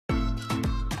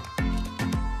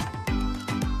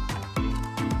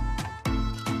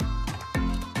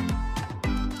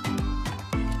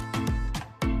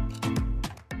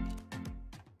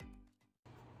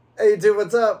Hey YouTube,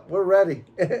 what's up? We're ready.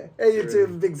 Hey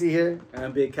YouTube, Big Z here.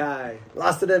 MPK.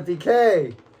 Lost at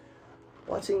MPK.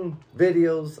 Watching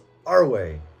videos our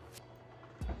way.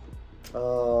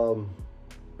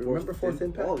 Remember Fourth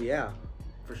Impact? Oh yeah,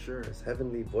 for sure. There's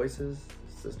heavenly voices,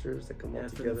 sisters that come all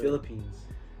together. From the Philippines.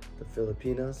 The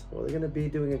Filipinos. Well, they're gonna be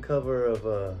doing a cover of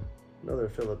another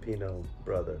Filipino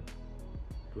brother.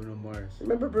 Bruno Mars.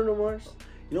 Remember Bruno Mars?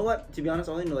 You know what? To be honest,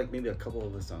 I only know like maybe a couple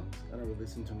of the songs. I don't really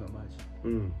listen to him that much.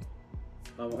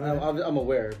 I'm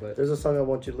aware, but there's a song I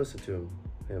want you to listen to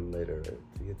him later.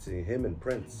 You can see him and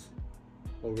Prince.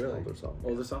 Oh really? Older song.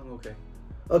 Older song. Okay.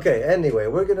 Okay. Anyway,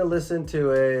 we're gonna listen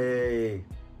to a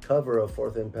cover of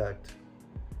Fourth Impact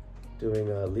doing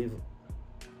 "Leave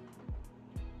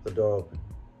the Door Open."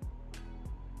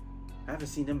 I haven't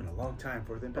seen them in a long time.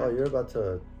 Fourth Impact. Oh, you're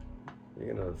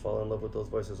gonna fall in love with those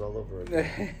voices all over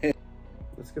again.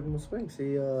 Let's give them a swing.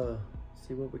 See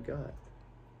what we got.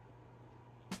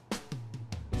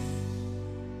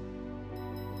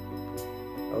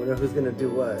 I wonder who's gonna do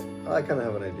what. Oh, I kind of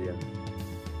have an idea.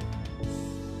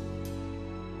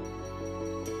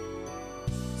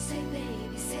 Say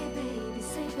baby, say baby,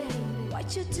 say baby.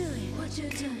 What you doing? What you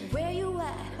doing? Where you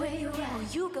at? Where you at? Oh,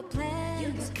 you got plans.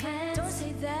 You got plans. Don't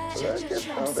say that. Look at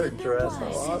how they're dressed. How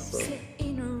awesome. Sit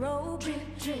in a robe.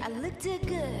 I looked it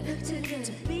good. Looked it good.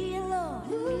 To be alone.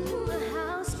 The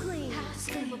house clean.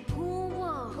 A pool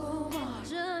warm.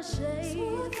 Just shake.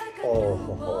 Oh,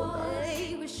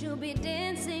 nice. We should be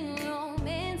dancing,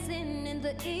 romancing in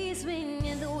the east wing,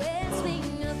 in the west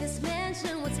wing of this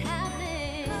mansion. What's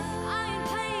happening? I ain't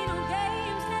playing no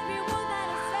games. Every word that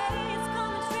I say is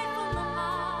coming straight from the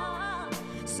heart.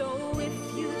 So if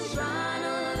you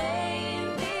tryna lay in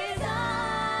these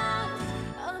arms,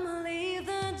 I'ma leave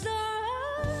the door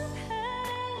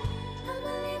open.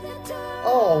 I'ma leave the door open.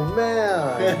 Oh man!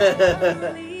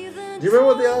 Do you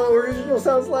remember what the original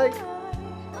sounds like?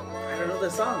 I don't know the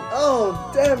song.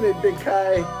 Oh, damn it, Big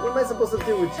Kai. What am I supposed to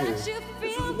do with you? This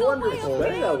is wonderful.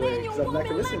 Better that way, because I'm not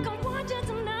going to listen.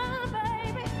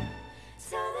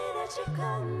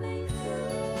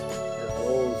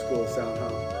 Old school sound, huh?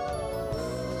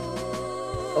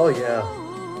 Oh, yeah.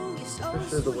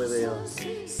 Especially the way they are.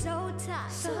 So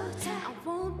tight, I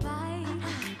won't bite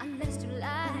unless you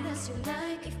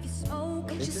like. If you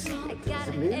smoke, I got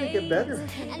the music get better.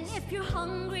 And if you're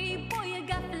hungry, boy, you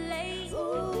got filet.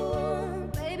 Ooh,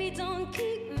 baby, don't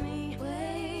keep me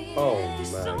waiting. Oh,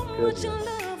 There's my so much goodness.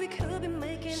 love we could be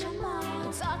making.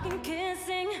 Talking,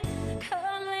 kissing,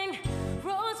 cuddling,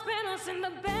 rose petals in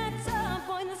the bathtub.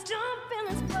 Boy, let's jump in,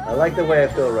 let's I like the way I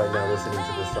feel right now listening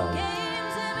to this song.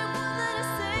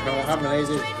 Harmonize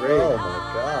is great. Oh, my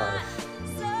gosh.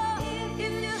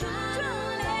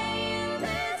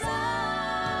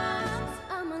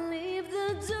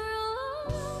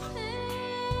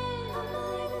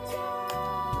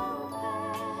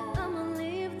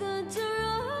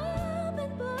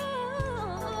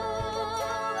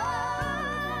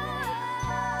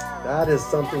 That is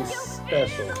something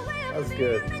special. That's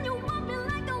good.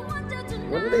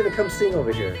 When are they gonna come sing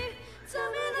over here?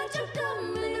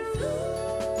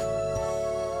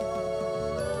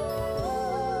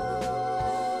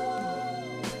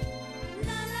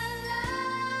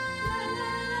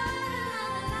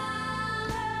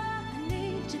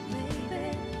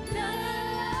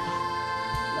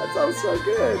 That sounds so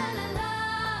good.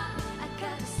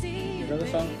 You know the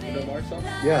song? You know Mars song?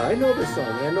 Yeah, I know this song.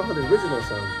 I know how the original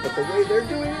sounds, but the way they're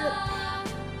doing it,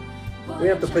 we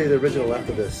have to play the original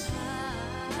after this.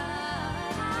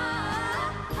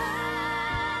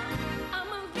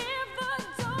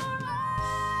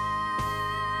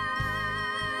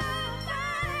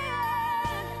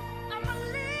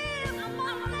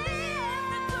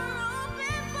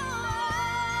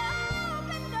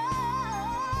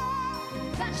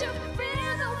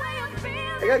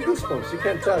 I got goosebumps. You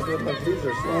can't tell because my sleeves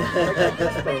are small. I got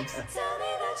goosebumps.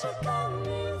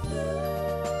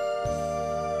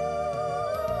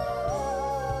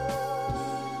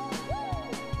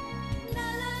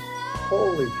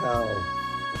 Holy cow.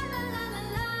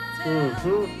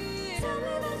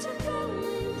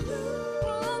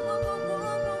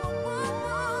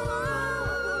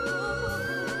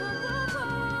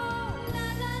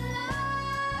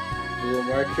 Little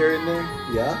mark here in there.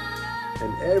 Yeah.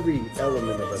 And every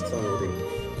element of that song will be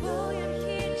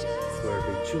where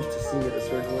they choose to sing it a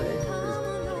certain way is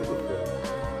beautiful.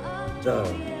 The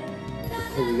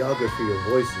choreography of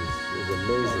voices is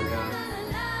amazing.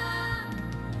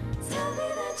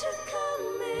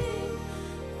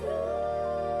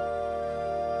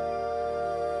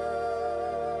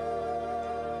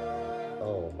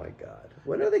 Oh my God.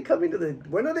 When are they coming to the...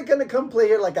 When are they going to come play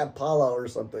here like at Pala or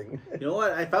something? You know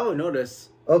what? If I would notice...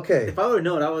 Okay. If I would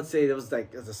know, I would say it was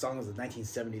like the song was a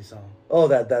 1970s song. Oh,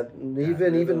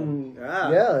 even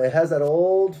yeah, it has that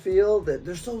old feel. That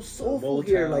they're so soulful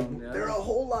here. Like they're a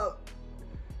whole lot.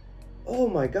 Oh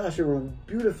my gosh, they were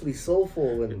beautifully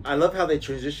soulful, and I love how they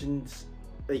transitioned.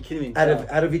 They can't even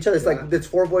out of each other. It's like it's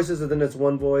 4 voices and then it's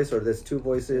 1 voice, or there's 2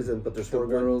 voices and but there's 4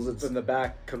 girls. It's and the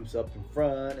back comes up in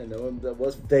front, and the one that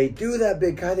was they do that,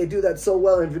 Big Kai. They do that so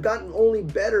well, and we've gotten only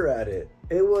better at it.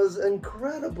 It was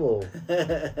incredible.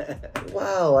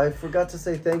 Wow, I forgot to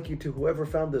say thank you to whoever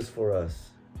found this for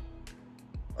us.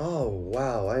 Oh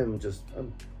wow, I'm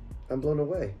blown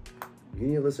away. You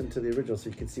need to listen to the original so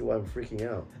you can see why I'm freaking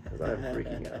out. Because I'm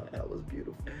freaking out. That was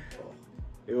beautiful. Oh.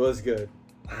 It was good.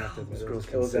 Wow, those girls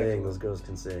can sing. Those girls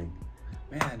can sing.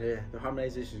 Man, yeah, the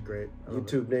harmonization is great.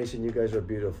 YouTube Nation, you guys are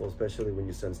beautiful, especially when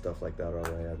you send stuff like that our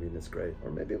way. I mean, it's great.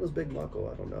 Or maybe it was Big Mako.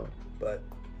 I don't know, but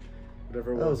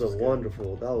whatever. That was a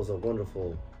wonderful. That was a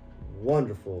wonderful,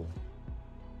 wonderful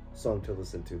song to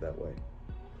listen to that way.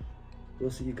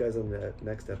 We'll see you guys on the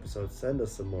next episode. Send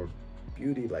us some more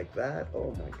beauty like that.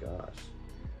 Oh my gosh,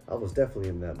 I was definitely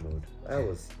in that mood.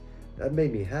 That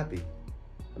made me happy.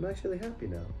 I'm actually happy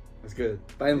now. That's good.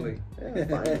 Finally. Yeah,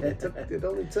 finally. It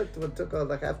only took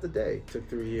like half the day. It took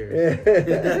 3 years.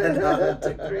 It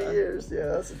took 3 years. Yeah,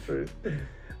 that's the truth.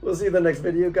 We'll see you in the next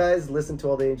video, guys. Listen to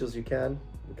all the angels you can.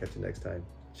 We'll catch you next time.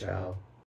 Ciao.